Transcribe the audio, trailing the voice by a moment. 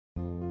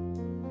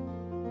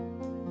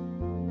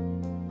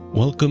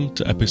Welcome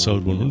to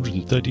episode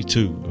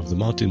 132 of the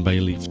Martin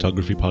Bailey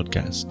Photography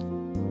Podcast.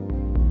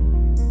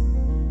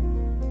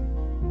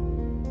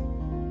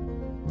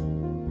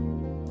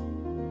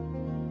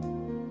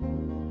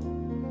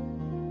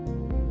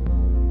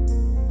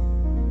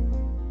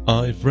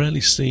 I've rarely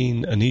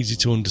seen an easy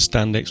to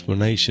understand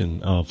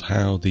explanation of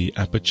how the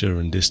aperture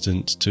and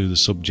distance to the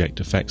subject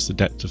affects the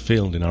depth of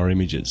field in our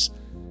images.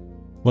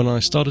 When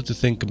I started to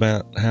think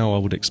about how I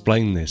would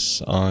explain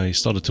this, I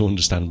started to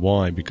understand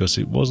why, because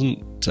it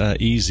wasn't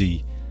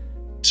easy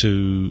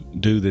to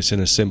do this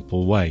in a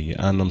simple way,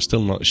 and I'm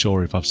still not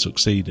sure if I've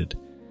succeeded.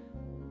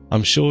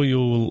 I'm sure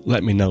you'll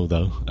let me know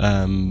though.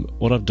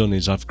 What I've done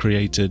is I've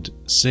created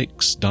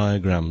 6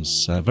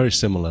 diagrams, very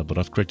similar, but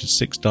I've created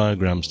 6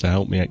 diagrams to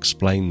help me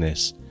explain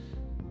this.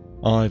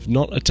 I've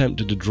not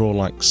attempted to draw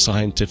like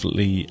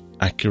scientifically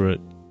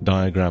accurate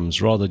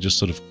diagrams, rather just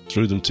sort of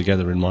threw them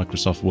together in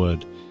Microsoft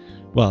Word.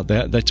 Well,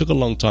 they took a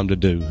long time to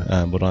do,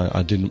 but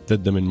I did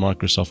them in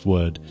Microsoft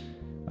Word,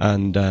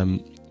 and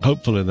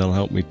hopefully they'll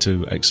help me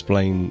to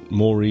explain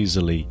more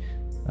easily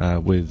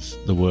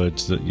with the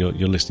words that you're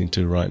listening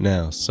to right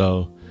now.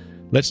 So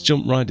let's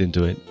jump right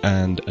into it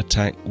and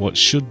attack what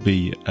should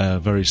be a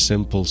very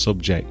simple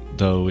subject,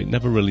 though it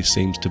never really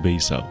seems to be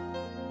so.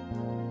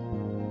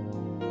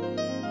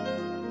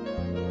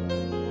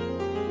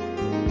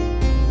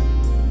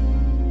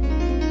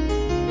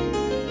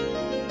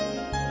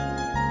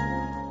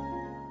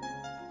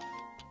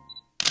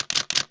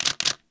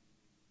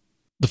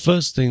 The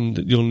first thing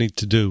that you'll need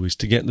to do is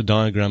to get the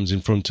diagrams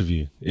in front of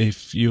you.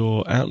 If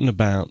you're out and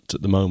about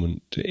at the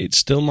moment, it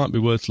still might be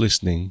worth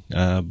listening,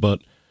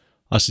 but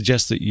I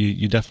suggest that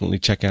you definitely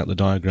check out the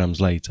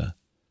diagrams later.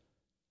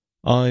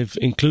 I've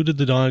included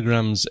the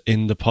diagrams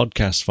in the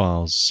podcast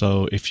files,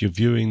 so if you're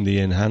viewing the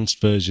enhanced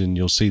version,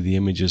 you'll see the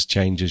images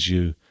change as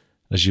you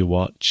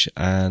watch.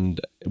 And,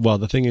 well,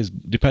 the thing is,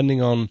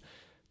 depending on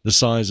the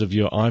size of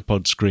your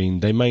iPod screen,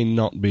 they may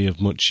not be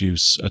of much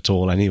use at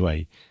all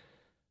anyway.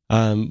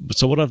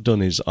 So what I've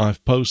done is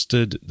I've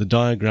posted the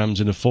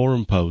diagrams in a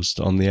forum post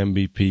on the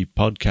MBP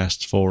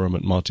podcast forum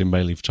at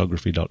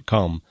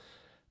martinbaileyphotography.com,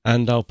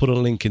 and I'll put a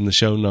link in the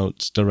show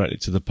notes directly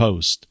to the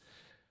post.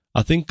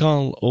 I think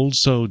I'll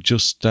also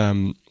just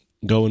go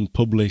and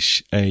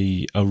publish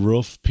a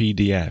rough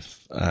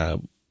PDF.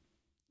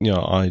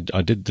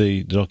 I did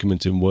the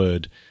document in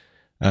Word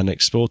and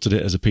exported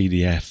it as a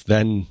PDF,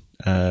 then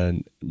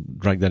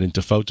dragged that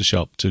into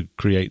Photoshop to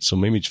create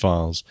some image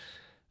files.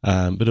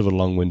 Bit of a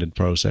long-winded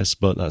process,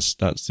 but that's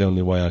the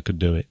only way I could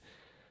do it.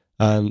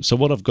 So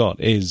what I've got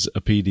is a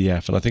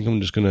PDF, and I think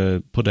I'm just going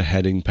to put a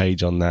heading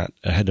page on that,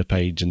 a header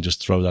page, and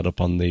just throw that up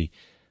on the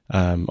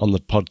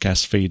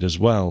podcast feed as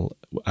well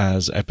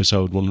as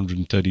episode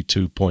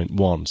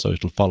 132.1. So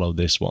it'll follow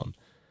this one.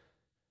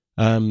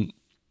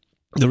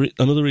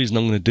 Another reason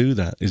I'm going to do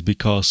that is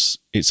because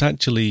it's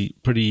actually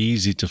pretty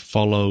easy to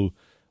follow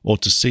or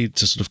to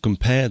sort of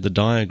compare the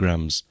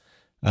diagrams.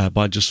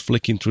 By just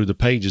flicking through the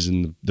pages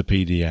in the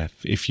PDF.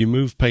 If you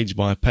move page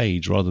by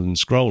page rather than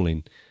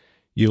scrolling,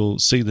 you'll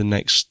see the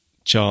next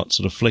chart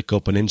sort of flick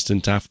up an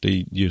instant after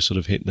you sort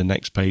of hit the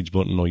next page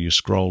button or you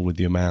scroll with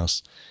your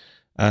mouse.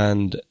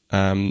 And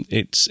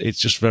it's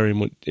just very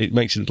much, it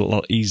makes it a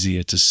lot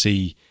easier to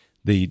see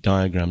the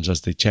diagrams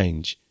as they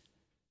change.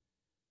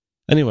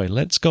 Anyway,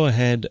 let's go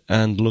ahead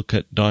and look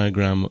at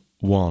diagram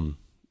 1.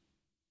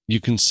 You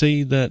can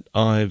see that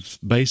I've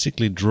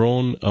basically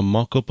drawn a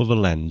mock-up of a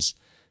lens.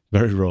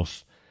 Very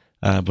rough,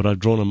 but I've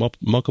drawn a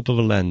mock-up of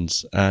a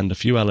lens and a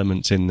few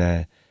elements in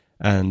there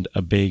and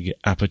a big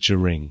aperture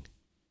ring.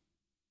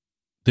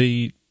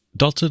 The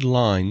dotted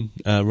line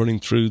running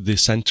through the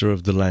center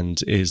of the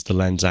lens is the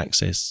lens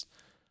axis,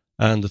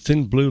 and the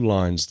thin blue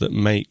lines that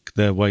make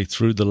their way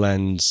through the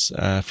lens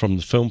from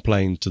the film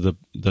plane to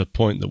the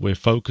point that we're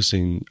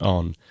focusing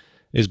on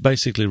is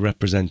basically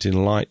representing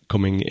light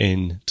coming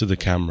in to the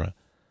camera.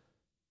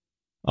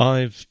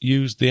 I've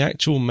used the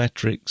actual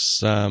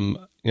metrics,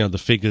 the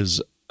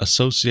figures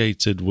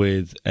associated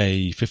with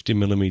a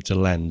 50mm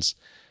lens,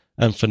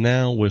 and for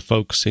now we're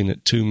focusing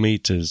at 2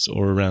 meters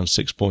or around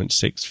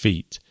 6.6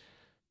 feet.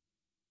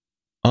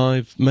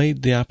 I've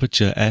made the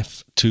aperture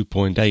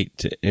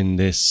f2.8 in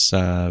this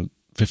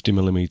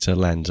 50mm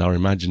lens, our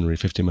imaginary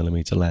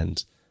 50mm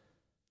lens.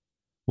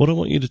 What I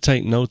want you to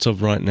take note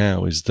of right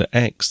now is the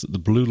X that the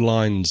blue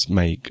lines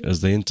make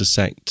as they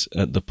intersect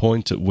at the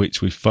point at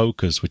which we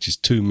focus, which is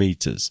 2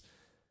 meters.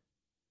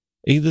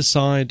 Either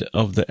side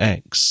of the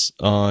X,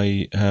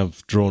 I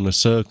have drawn a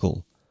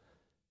circle.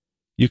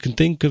 You can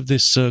think of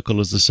this circle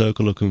as the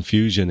circle of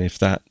confusion, if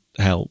that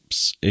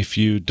helps. If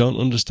you don't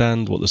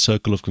understand what the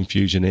circle of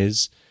confusion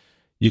is,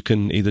 you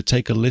can either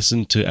take a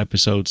listen to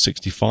episode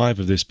 65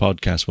 of this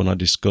podcast when I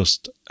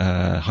discussed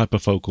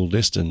hyperfocal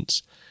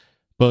distance,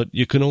 but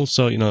you can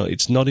also,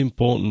 it's not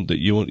important that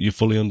you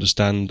fully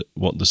understand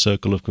what the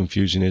circle of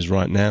confusion is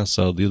right now,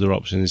 so the other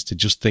option is to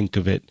just think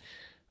of it,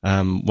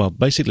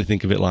 basically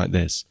think of it like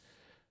this.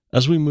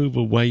 As we move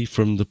away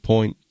from the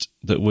point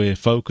that we're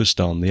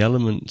focused on, the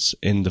elements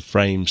in the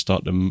frame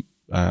start to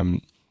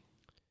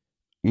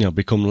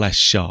become less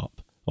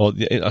sharp.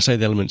 I say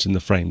the elements in the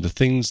frame, the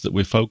things that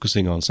we're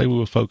focusing on. Say we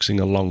were focusing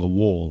along a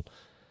wall,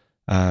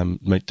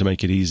 to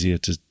make it easier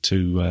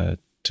to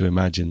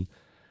imagine.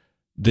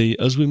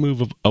 As we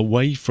move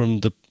away from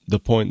the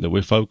point that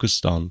we're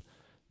focused on,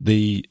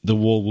 the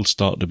wall will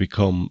start to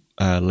become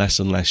less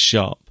and less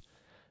sharp.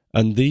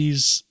 And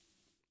these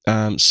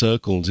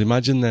circles,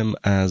 imagine them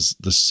as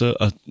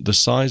the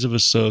size of a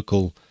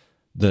circle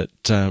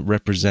that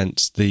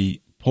represents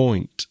the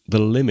point, the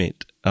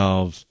limit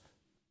of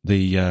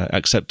the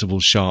acceptable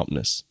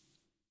sharpness.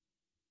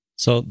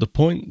 So the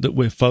point that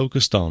we're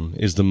focused on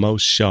is the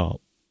most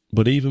sharp,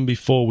 but even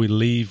before we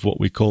leave what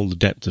we call the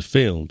depth of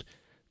field,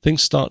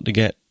 things start to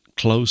get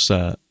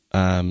closer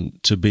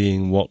to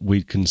being what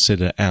we'd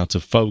consider out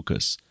of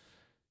focus.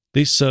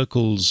 These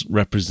circles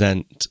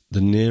represent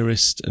the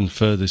nearest and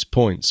furthest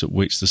points at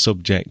which the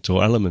subject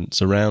or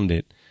elements around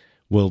it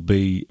will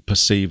be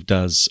perceived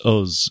as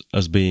us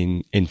as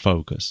being in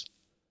focus.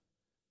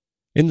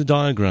 In the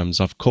diagrams,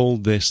 I've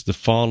called this the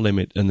far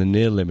limit and the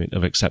near limit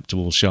of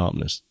acceptable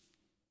sharpness.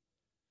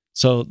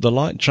 So the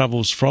light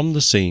travels from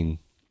the scene,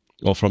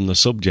 or from the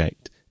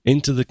subject,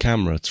 into the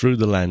camera through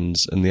the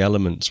lens and the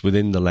elements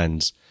within the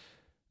lens,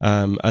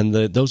 and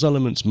those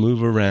elements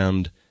move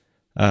around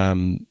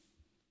when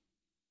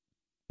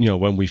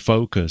we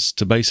focus,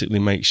 to basically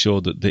make sure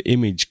that the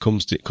image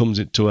comes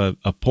into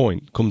a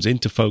point, comes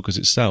into focus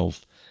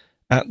itself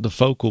at the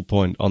focal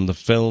point on the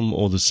film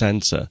or the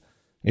sensor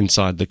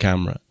inside the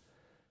camera.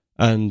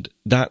 And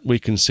that we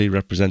can see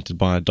represented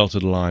by a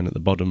dotted line at the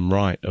bottom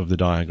right of the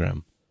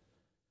diagram.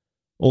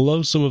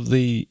 Although some of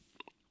the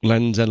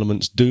lens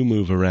elements do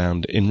move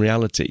around, in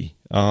reality,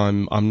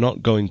 I'm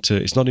not going to.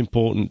 It's not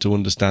important to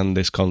understand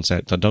this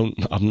concept.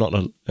 I'm not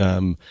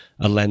a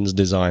lens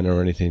designer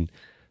or anything,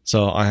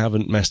 so I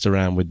haven't messed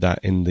around with that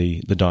in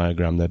the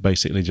diagram. They're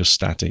basically just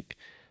static,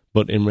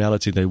 but in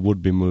reality, they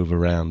would be move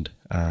around.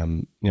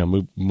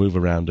 Move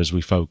around as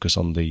we focus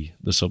on the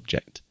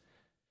subject.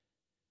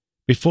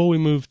 Before we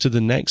move to the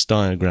next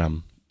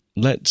diagram,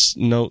 let's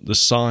note the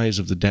size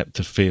of the depth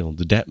of field,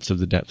 the depth of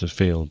the depth of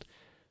field,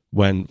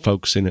 when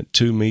focusing at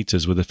 2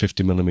 meters with a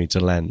 50mm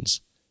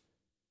lens.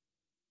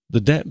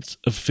 The depth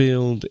of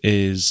field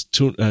is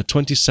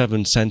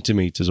 27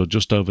 centimeters, or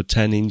just over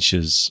 10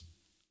 inches.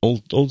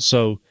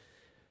 Also,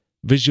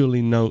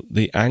 visually note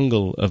the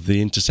angle of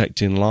the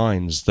intersecting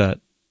lines that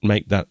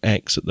make that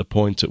X at the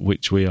point at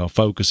which we are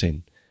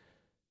focusing.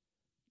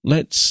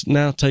 Let's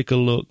now take a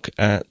look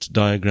at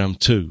diagram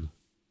 2.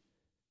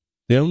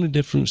 The only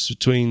difference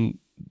between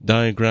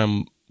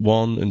diagram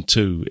 1 and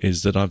 2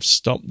 is that I've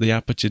stopped the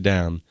aperture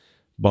down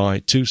by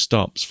 2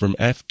 stops from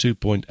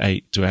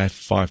f2.8 to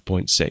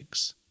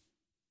f5.6.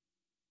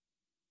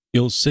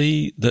 You'll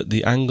see that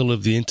the angle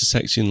of the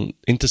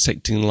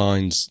intersecting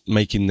lines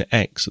making the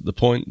X at the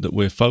point that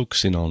we're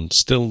focusing on,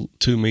 still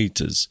 2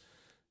 meters,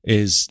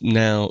 is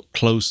now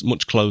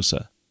much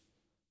closer.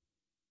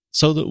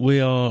 So that we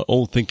are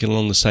all thinking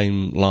along the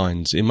same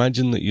lines,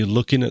 imagine that you're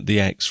looking at the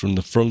X from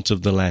the front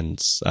of the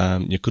lens.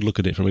 You could look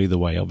at it from either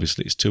way,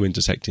 obviously, it's 2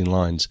 intersecting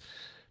lines.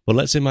 But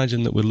let's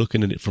imagine that we're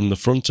looking at it from the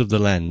front of the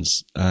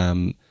lens.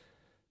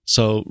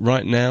 So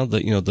right now,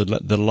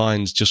 the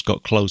lines just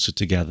got closer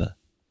together.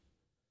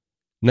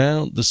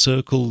 Now the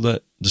circles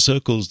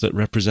that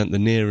represent the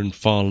near and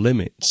far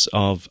limits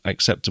of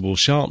acceptable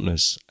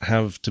sharpness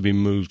have to be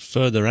moved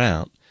further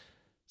out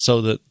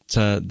so that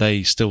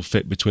they still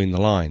fit between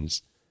the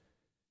lines.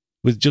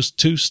 With just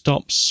 2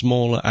 stops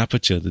smaller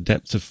aperture, the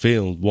depth of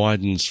field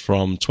widens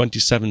from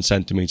 27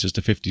 centimeters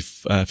to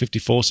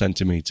 54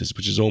 centimeters,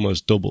 which is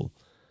almost double.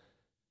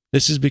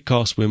 This is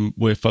because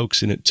we're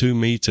focusing at 2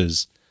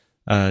 meters,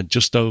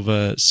 just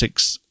over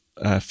 6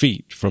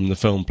 feet from the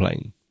film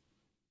plane.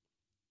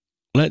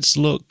 Let's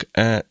look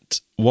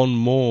at one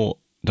more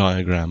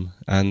diagram,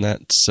 and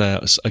that's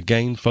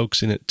again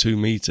focusing at 2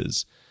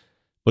 meters.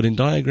 But in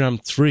diagram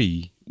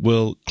 3,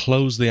 we'll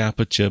close the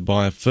aperture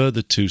by a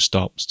further 2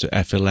 stops to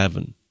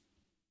f11.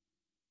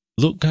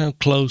 Look how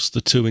close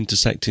the 2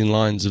 intersecting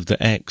lines of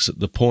the X at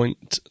the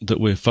point that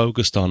we're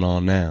focused on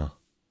are now.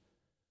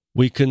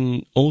 We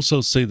can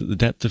also see that the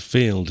depth of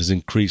field has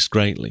increased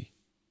greatly.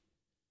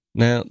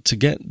 Now, to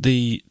get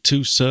the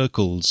 2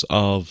 circles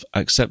of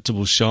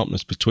acceptable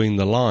sharpness between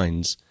the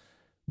lines,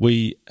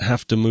 we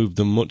have to move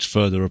them much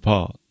further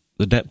apart.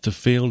 The depth of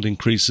field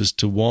increases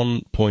to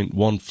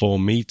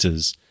 1.14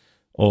 meters,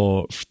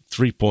 or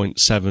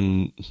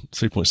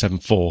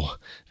 3.74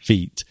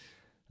 feet,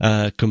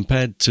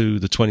 compared to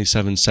the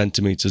 27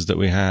 centimeters that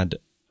we had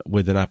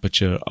with an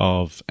aperture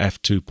of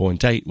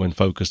f2.8 when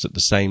focused at the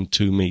same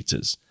 2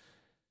 meters.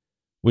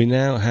 We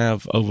now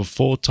have over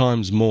 4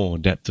 times more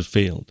depth of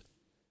field.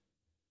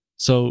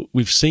 So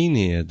we've seen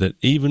here that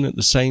even at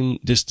the same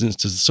distance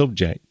to the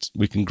subject,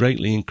 we can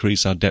greatly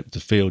increase our depth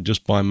of field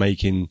just by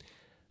making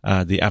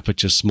the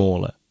aperture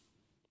smaller.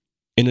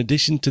 In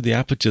addition to the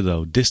aperture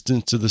though,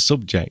 distance to the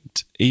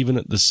subject, even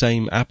at the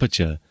same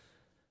aperture,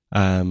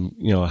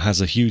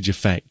 has a huge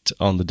effect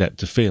on the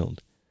depth of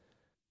field.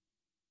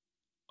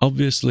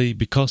 Obviously,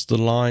 because the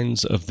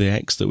lines of the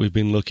X that we've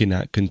been looking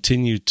at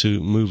continue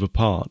to move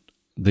apart,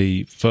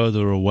 the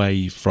further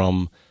away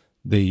from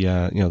the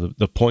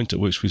the point at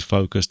which we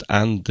focused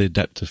and the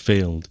depth of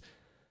field,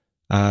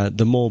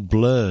 the more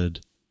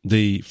blurred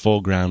the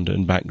foreground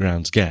and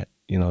backgrounds get.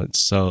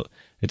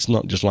 It's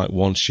not just like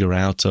once you're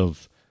out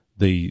of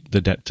the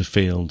depth of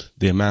field,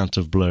 the amount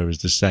of blur is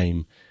the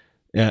same.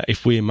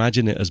 If we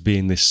imagine it as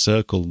being this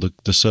circle,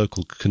 the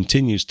circle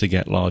continues to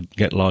get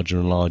larger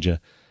and larger,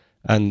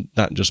 and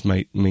that just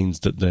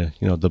means that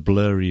the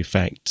blurry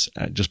effect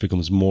just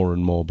becomes more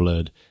and more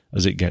blurred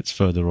as it gets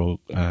further or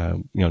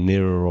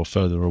nearer or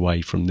further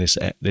away from this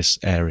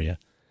area.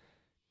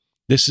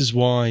 This is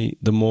why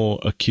the more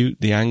acute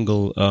the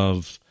angle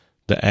of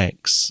the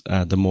X,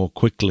 the more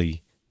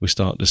quickly we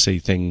start to see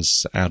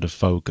things out of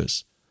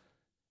focus.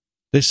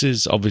 This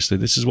is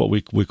what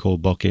we call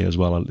bokeh as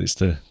well. It's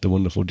the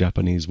wonderful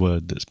Japanese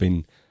word that's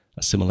been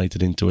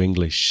assimilated into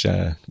English,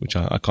 which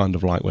I kind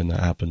of like when that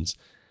happens.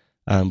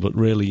 But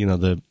really,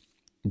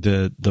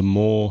 the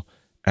more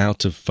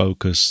out of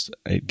focus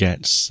it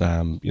gets,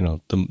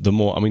 the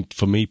more. I mean,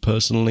 for me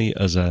personally,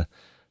 as a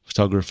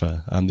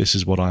photographer, this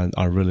is what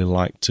I really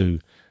like to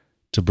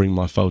bring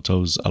my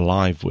photos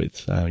alive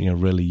with.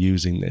 Really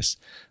using this.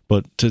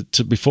 But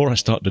before I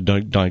start to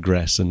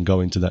digress and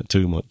go into that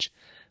too much,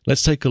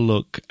 let's take a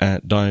look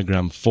at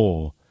diagram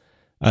 4.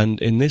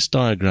 And in this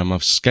diagram,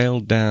 I've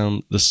scaled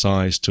down the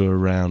size to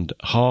around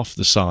half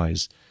the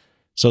size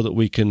so that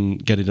we can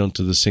get it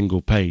onto the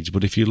single page.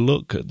 But if you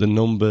look at the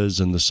numbers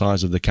and the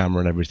size of the camera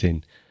and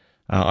everything,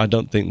 I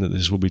don't think that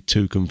this will be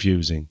too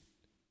confusing.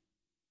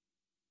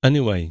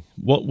 Anyway,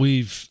 what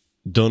we've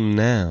done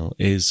now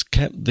is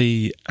kept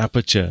the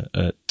aperture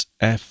at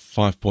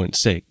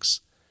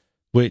f5.6,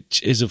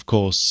 which is of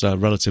course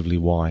relatively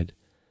wide.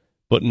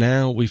 But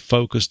now we've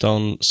focused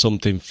on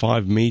something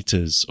 5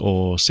 meters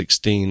or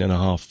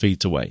 16.5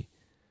 feet away.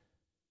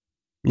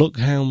 Look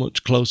how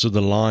much closer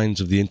the lines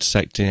of the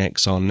intersecting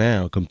X are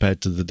now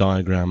compared to the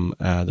diagram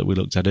that we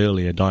looked at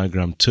earlier,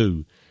 diagram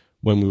 2,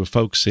 when we were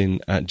focusing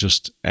at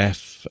just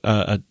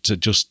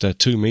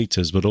 2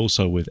 meters, but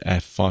also with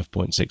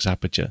f5.6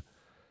 aperture.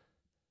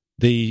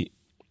 The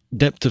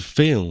depth of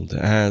field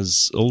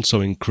has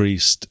also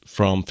increased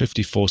from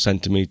 54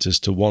 centimeters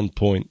to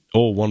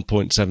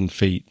 1.7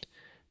 feet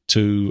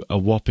to a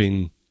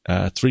whopping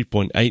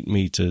 3.8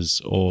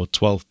 meters or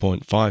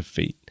 12.5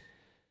 feet.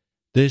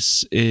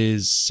 This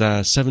is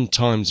 7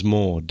 times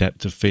more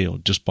depth of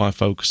field just by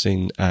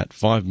focusing at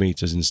 5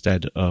 meters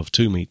instead of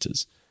 2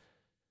 meters.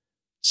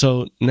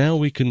 So now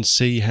we can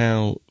see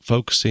how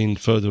focusing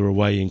further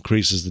away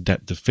increases the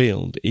depth of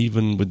field,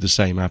 even with the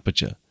same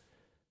aperture.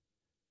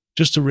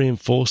 Just to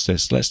reinforce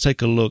this, let's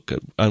take a look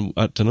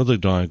at another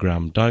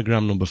diagram,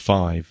 diagram number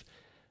 5,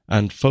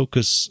 and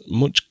focus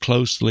much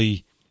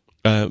closely.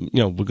 We're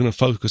going to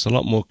focus a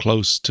lot more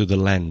close to the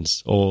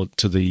lens or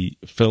to the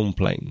film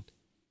plane.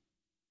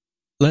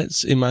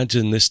 Let's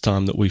imagine this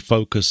time that we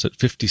focus at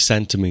 50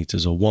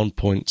 centimeters or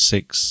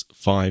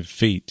 1.65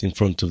 feet in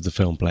front of the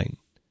film plane.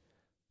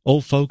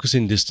 All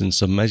focusing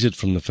distance are measured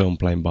from the film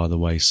plane, by the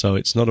way, so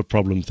it's not a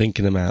problem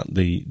thinking about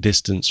the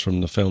distance from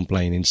the film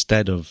plane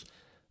instead of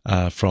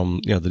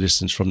from the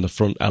distance from the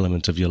front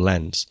element of your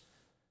lens.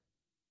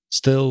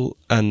 Still,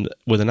 and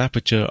with an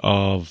aperture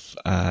of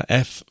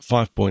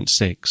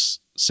f5.6,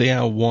 see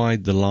how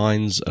wide the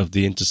lines of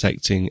the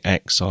intersecting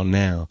X are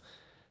now,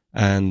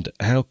 and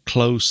how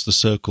close the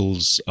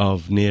circles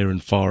of near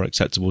and far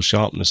acceptable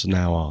sharpness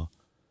now are.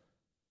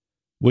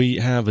 We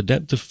have a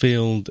depth of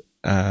field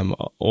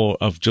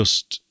of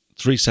just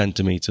 3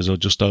 centimeters or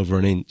just over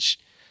an inch,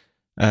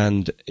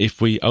 and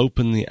if we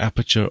open the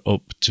aperture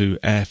up to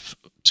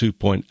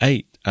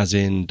f2.8, as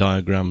in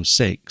diagram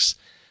 6,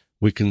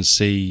 we can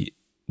see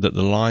that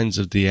the lines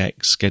of the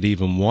X get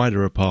even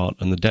wider apart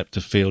and the depth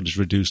of field is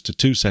reduced to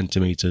 2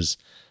 centimeters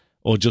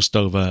or just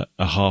over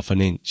a half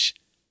an inch.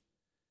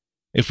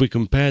 If we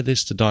compare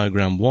this to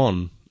diagram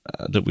 1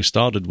 that we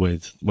started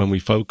with when we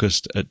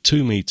focused at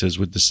 2 meters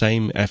with the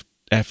same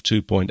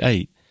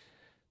f2.8,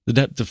 the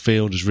depth of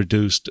field is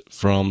reduced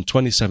from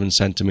 27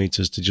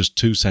 centimeters to just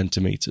 2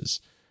 centimeters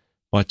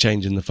by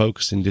changing the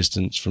focusing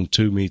distance from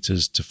 2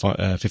 meters to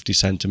 50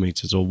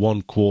 centimeters or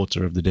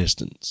 1/4 of the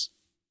distance.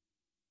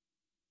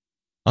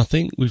 I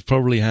think we've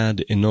probably had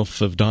enough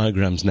of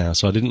diagrams now,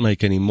 so I didn't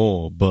make any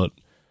more, but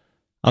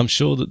I'm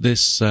sure that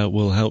this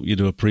will help you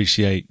to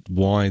appreciate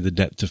why the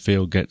depth of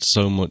field gets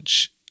so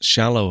much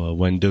shallower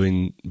when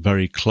doing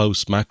very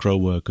close macro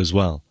work as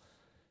well.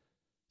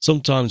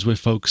 Sometimes we're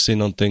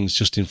focusing on things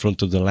just in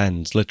front of the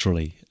lens,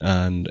 literally,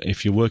 and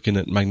if you're working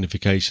at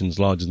magnifications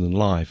larger than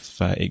life,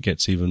 it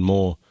gets even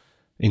more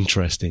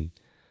interesting.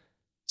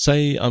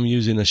 Say I'm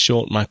using a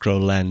short macro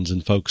lens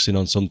and focusing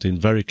on something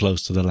very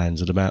close to the lens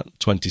at about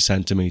 20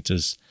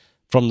 centimeters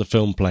from the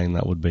film plane,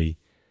 that would be.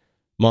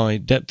 My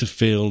depth of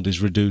field is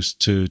reduced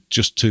to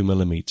just 2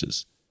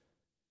 millimeters.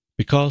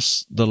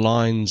 Because the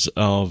lines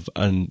of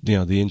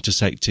the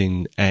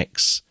intersecting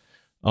X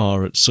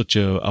are at such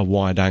a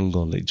wide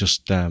angle, it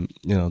just the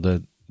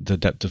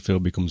depth of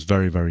field becomes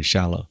very, very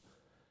shallow.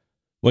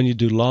 When you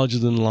do larger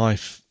than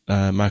life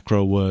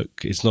macro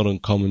work, it's not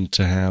uncommon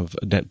to have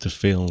a depth of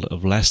field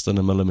of less than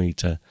 1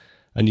 millimeter,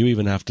 and you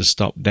even have to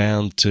stop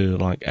down to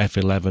like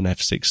f11,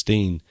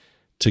 f16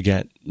 to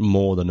get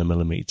more than 1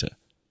 millimeter.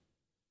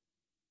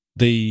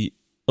 The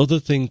other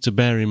thing to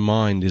bear in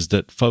mind is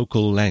that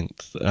focal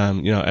length,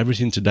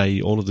 everything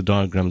today, all of the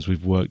diagrams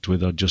we've worked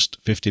with are just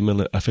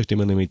a 50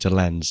 millimeter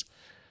lens.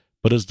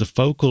 But as the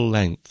focal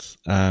length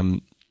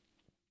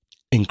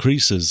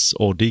increases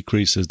or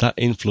decreases, that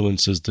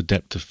influences the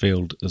depth of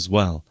field as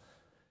well.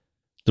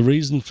 The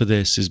reason for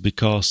this is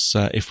because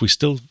if we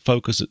still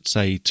focus at,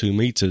 say, 2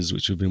 meters,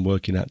 which we've been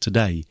working at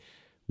today,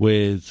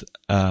 with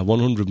a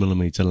 100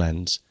 millimeter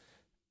lens,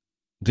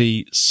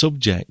 the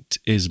subject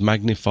is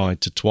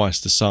magnified to twice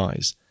the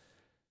size.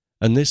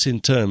 And this in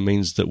turn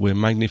means that we're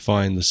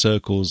magnifying the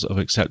circles of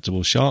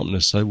acceptable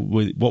sharpness. So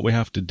what we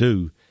have to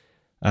do,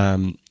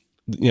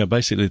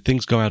 basically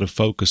things go out of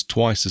focus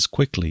twice as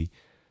quickly,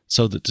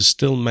 so that to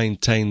still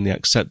maintain the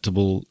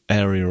acceptable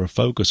area of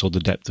focus or the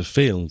depth of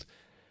field,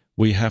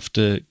 we have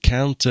to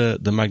counter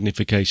the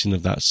magnification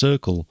of that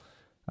circle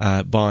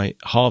by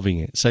halving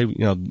it. Say,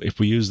 if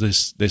we use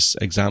this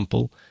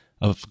example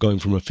of going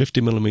from a 50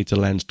 millimeter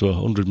lens to a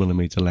 100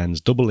 millimeter lens,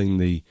 doubling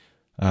the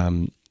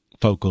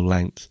focal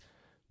length,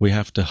 we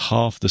have to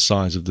half the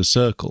size of the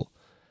circle.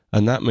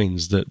 And that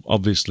means that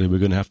obviously we're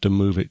going to have to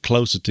move it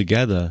closer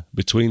together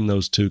between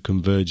those two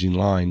converging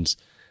lines,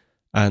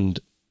 and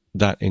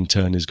that in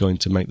turn is going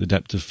to make the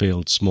depth of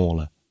field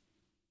smaller.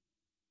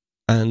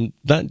 And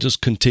that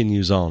just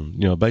continues on.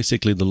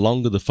 Basically the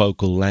longer the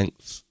focal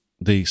length,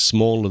 the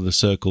smaller the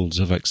circles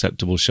of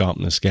acceptable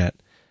sharpness get.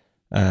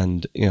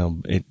 And,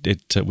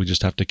 we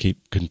just have to keep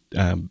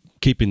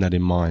keeping that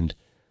in mind.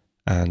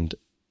 And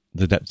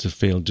the depth of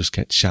field just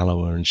gets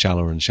shallower and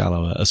shallower and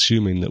shallower,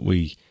 assuming that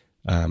we're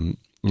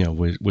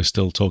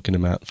still talking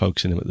about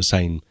focusing them at the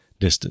same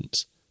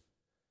distance.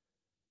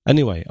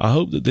 Anyway, I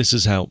hope that this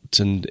has helped,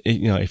 and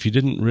if you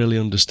didn't really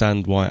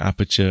understand why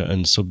aperture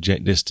and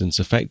subject distance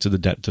affect the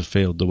depth of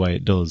field the way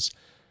it does,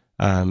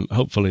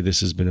 hopefully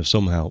this has been of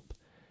some help.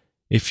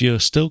 If you're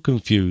still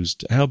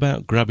confused, how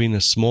about grabbing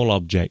a small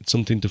object,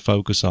 something to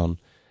focus on,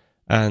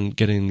 and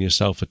getting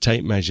yourself a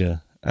tape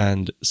measure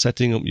and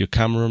setting up your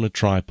camera on a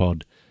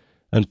tripod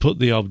and put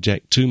the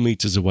object 2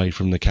 meters away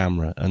from the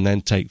camera, and then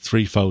take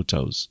 3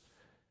 photos.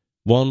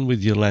 One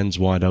with your lens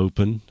wide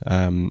open,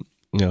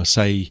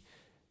 say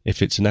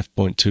if it's an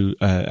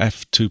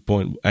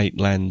f2.8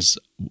 lens,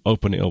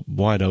 open it up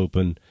wide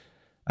open,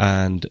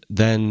 and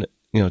then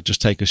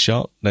just take a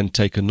shot, then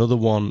take another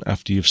one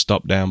after you've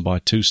stopped down by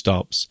 2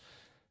 stops.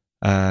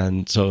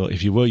 And so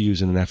if you were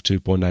using an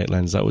f2.8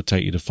 lens, that would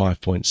take you to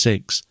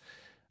 5.6,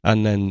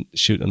 and then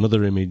shoot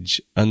another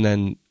image, and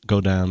then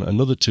go down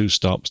another 2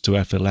 stops to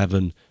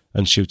f11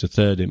 and shoot a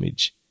third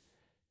image.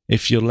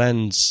 If your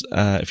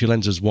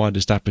lens's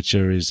widest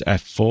aperture is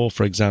f4,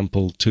 for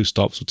example, 2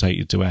 stops will take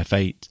you to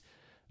f8,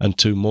 and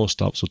 2 more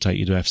stops will take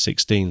you to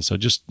f16. So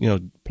just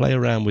play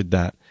around with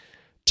that.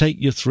 Take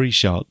your 3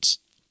 shots,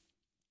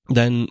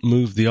 then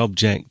move the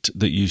object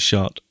that you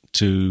shot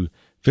to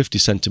 50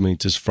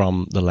 centimeters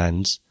from the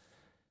lens.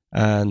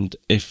 And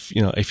if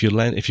your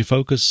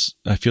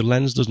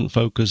lens doesn't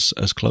focus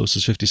as close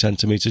as 50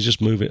 centimeters,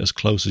 just move it as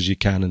close as you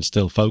can and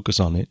still focus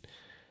on it.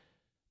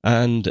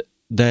 And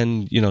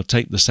then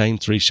take the same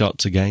 3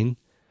 shots again,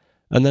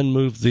 and then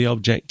move the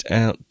object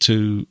out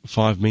to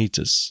 5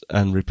 meters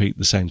and repeat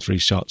the same 3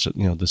 shots at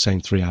the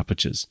same 3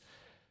 apertures.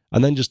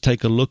 And then just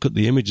take a look at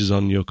the images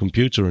on your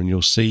computer, and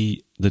you'll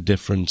see the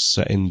difference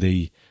in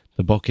the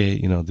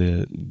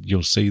bokeh.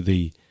 You'll see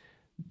the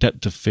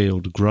depth of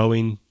field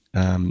growing,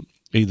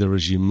 either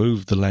as you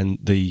move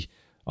the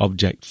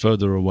object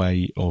further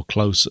away or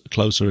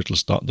closer it'll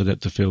start, the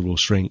depth of field will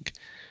shrink.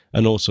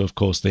 And also, of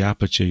course, the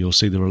aperture, you'll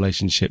see the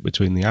relationship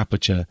between the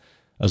aperture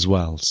as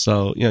well.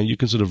 So, you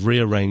can sort of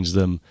rearrange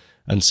them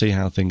and see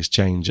how things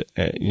change,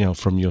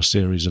 from your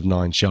series of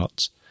 9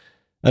 shots.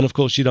 And of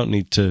course, you don't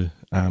need to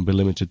be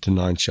limited to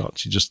 9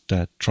 shots. You just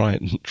try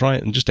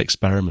it and just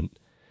experiment.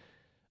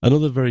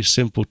 Another very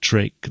simple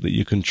trick that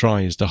you can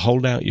try is to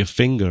hold out your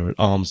finger at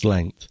arm's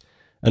length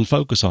and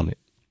focus on it.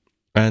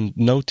 And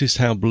notice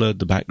how blurred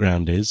the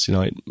background is.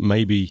 It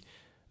may be,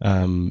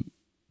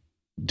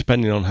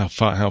 depending on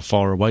how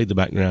far away the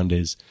background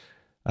is.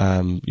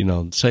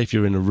 Say if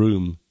you're in a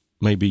room,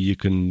 maybe you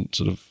can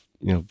sort of,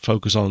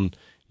 focus on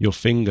your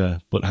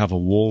finger, but have a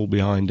wall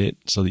behind it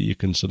so that you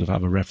can sort of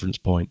have a reference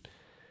point.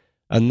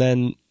 And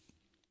then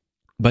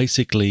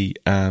basically,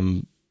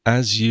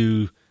 as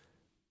you,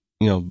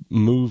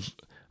 move,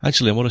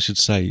 actually what I should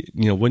say,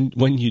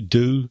 when you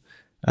do,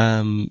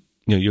 when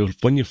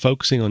you're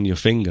focusing on your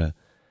finger,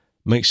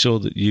 make sure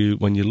that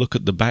when you look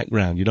at the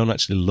background, you don't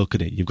actually look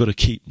at it. You've got to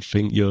keep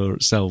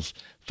yourself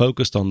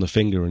focused on the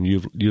finger, and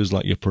you use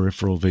like your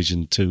peripheral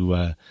vision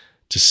to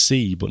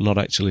see, but not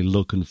actually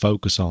look and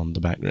focus on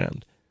the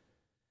background.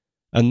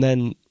 And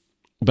then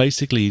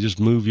basically you just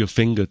move your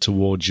finger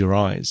towards your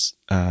eyes.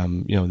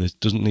 This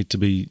doesn't need to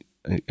be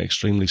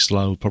extremely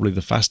slow. Probably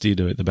the faster you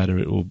do it, the better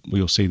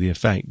you'll see the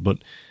effect. But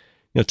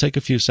take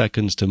a few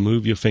seconds to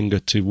move your finger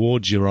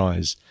towards your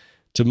eyes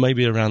to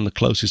maybe around the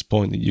closest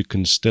point that you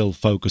can still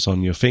focus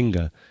on your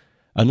finger.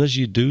 And as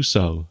you do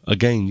so,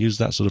 again, use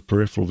that sort of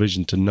peripheral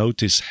vision to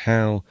notice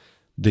how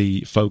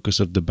the focus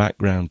of the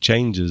background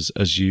changes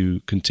as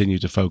you continue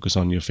to focus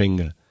on your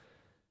finger.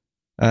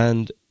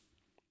 And,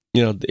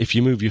 if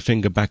you move your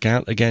finger back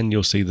out again,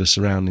 you'll see the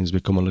surroundings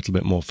become a little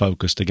bit more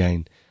focused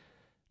again.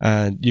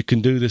 And you can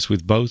do this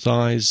with both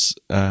eyes,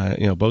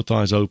 both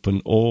eyes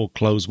open, or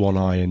close one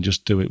eye and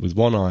just do it with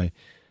one eye.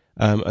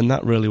 And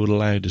that really would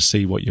allow you to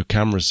see what your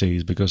camera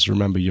sees, because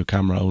remember, your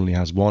camera only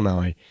has one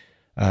eye.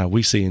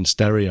 We see in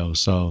stereo,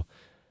 so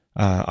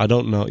I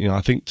don't know.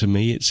 I think to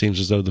me it seems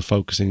as though the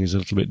focusing is a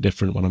little bit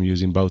different when I'm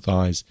using both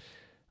eyes,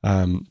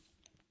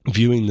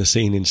 viewing the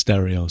scene in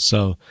stereo.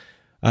 So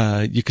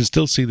you can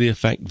still see the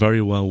effect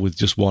very well with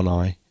just one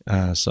eye.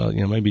 So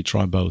maybe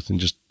try both and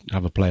just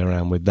have a play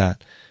around with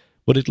that.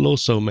 But it'll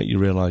also make you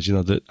realize,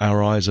 that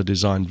our eyes are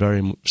designed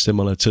very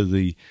similar to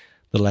the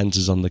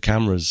lenses on the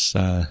cameras.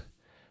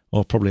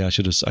 Or probably I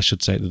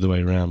should say it the other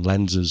way around.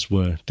 Lenses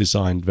were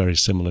designed very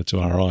similar to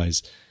our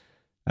eyes.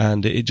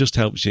 And it just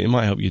helps you. It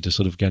might help you to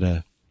sort of get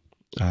an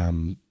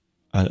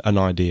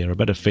idea, a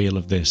better feel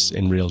of this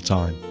in real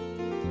time.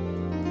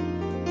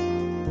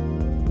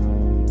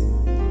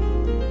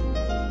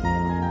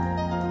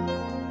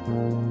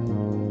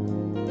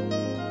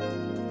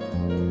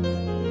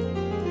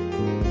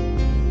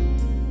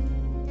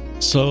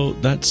 So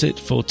that's it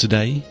for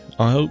today.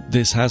 I hope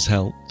this has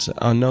helped.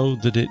 I know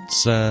that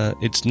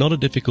it's not a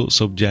difficult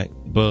subject,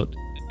 but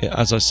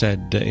as I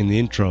said in the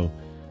intro,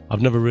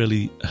 I've never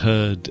really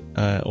heard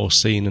or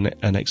seen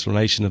an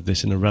explanation of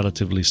this in a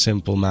relatively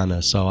simple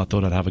manner, so I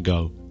thought I'd have a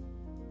go.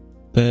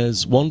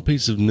 There's one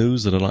piece of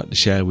news that I'd like to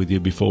share with you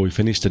before we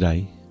finish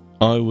today.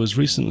 I was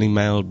recently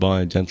mailed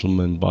by a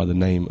gentleman by the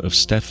name of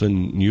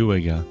Stefan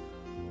Neueger.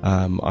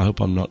 I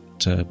hope I'm not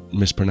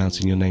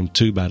mispronouncing your name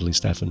too badly,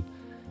 Stefan.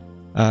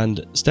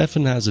 And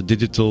Stefan has a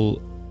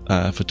digital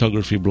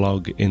photography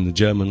blog in the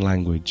German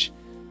language.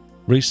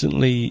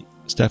 Recently,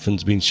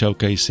 Stefan's been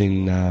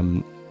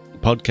showcasing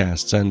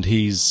podcasts, and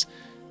he's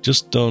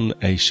just done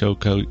a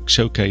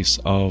showcase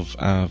of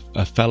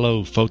a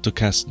fellow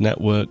Photocast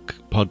Network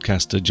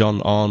podcaster,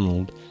 John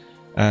Arnold,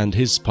 and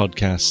his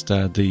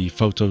podcast, The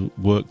Photo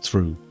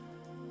Workthrough.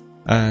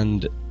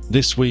 And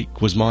this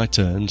week was my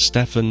turn.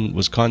 Stefan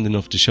was kind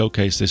enough to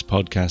showcase this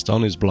podcast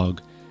on his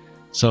blog.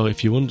 So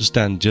if you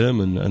understand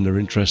German and are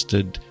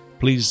interested,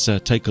 please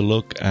take a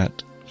look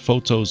at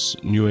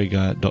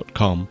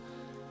photosneueger.com,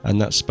 and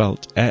that's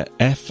spelt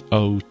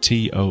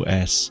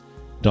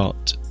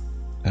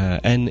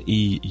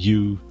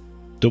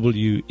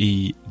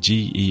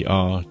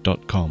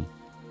FOTOS.NEUWEGER.com.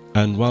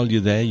 And while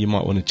you're there, you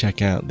might want to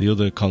check out the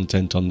other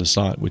content on the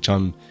site, which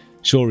I'm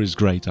sure is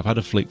great. I've had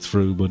a flick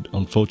through, but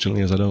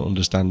unfortunately, as I don't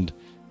understand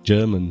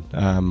German,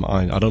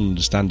 I don't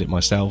understand it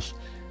myself,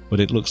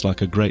 but it looks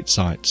like a great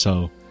site.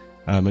 So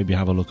maybe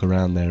have a look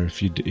around there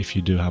if you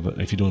do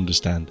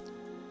understand.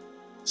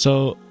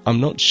 So I'm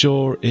not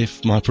sure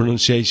if my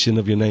pronunciation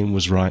of your name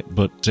was right,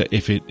 but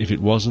if it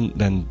wasn't,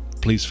 then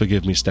please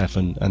forgive me,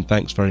 Stefan, and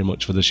thanks very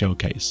much for the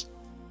showcase.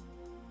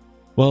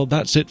 Well,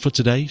 that's it for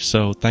today,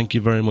 so thank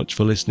you very much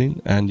for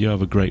listening, and you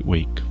have a great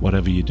week,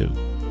 whatever you do.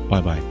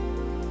 Bye-bye.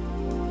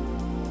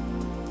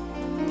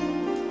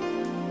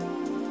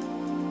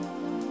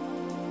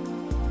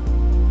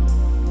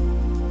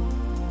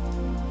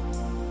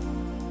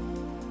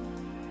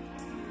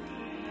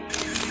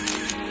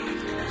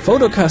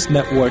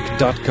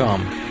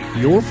 Photocastnetwork.com,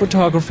 your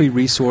photography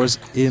resource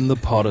in the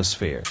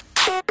podosphere.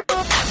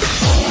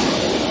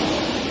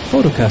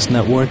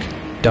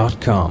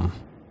 Photocastnetwork.com